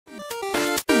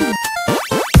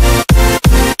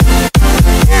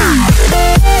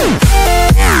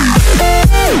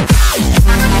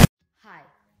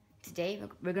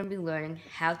we're gonna be learning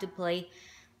how to play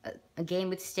a game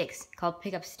with sticks called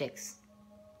Pick Up Sticks.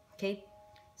 Okay,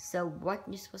 so what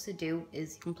you're supposed to do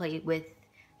is you can play it with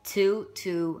two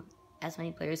to as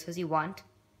many players as you want.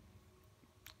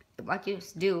 What you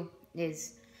do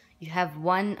is you have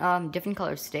one different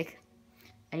color stick,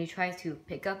 and you try to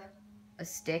pick up a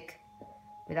stick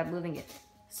without moving it.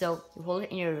 So you hold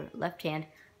it in your left hand,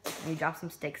 and you drop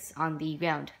some sticks on the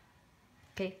ground.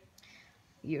 Okay,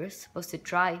 you're supposed to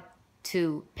try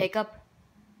to pick up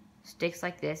sticks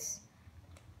like this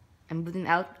and move them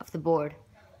out of the board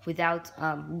without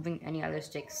moving any other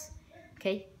sticks.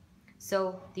 Okay,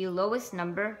 so the lowest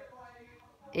number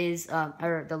is,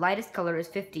 or the lightest color is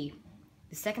 50.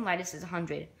 The second lightest is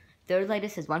 100. Third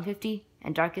lightest is 150,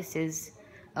 and darkest is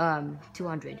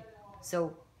 200.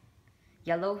 So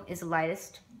yellow is the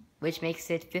lightest, which makes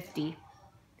it 50.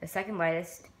 The second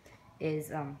lightest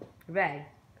is red,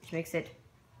 which makes it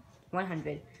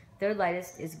 100. Third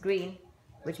lightest is green,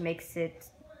 which makes it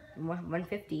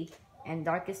 150, and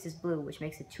darkest is blue, which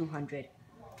makes it 200.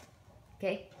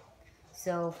 Okay,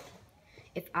 so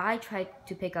if I try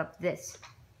to pick up this,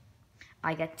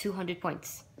 I get 200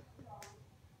 points.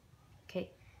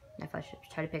 Okay, and if I should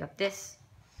try to pick up this,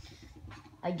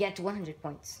 I get 100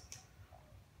 points.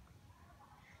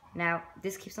 Now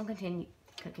this keeps on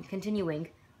continuing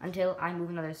until I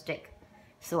move another stick.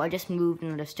 So I just moved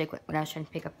another stick when I was trying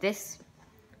to pick up this.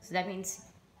 So that means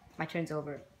my turn's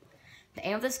over. The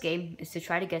aim of this game is to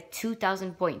try to get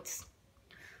 2,000 points.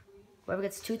 Whoever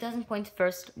gets 2,000 points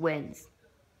first wins.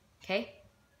 Okay?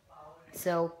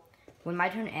 So when my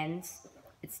turn ends,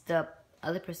 it's the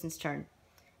other person's turn.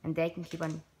 And they can keep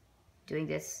on doing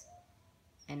this.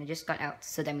 And I just got out,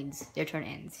 so that means their turn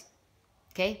ends.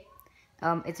 Okay?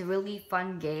 It's a really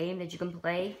fun game that you can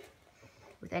play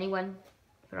with anyone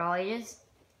for all ages.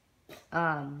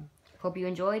 Hope you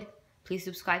enjoyed. Please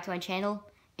subscribe to my channel,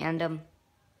 and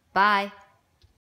bye.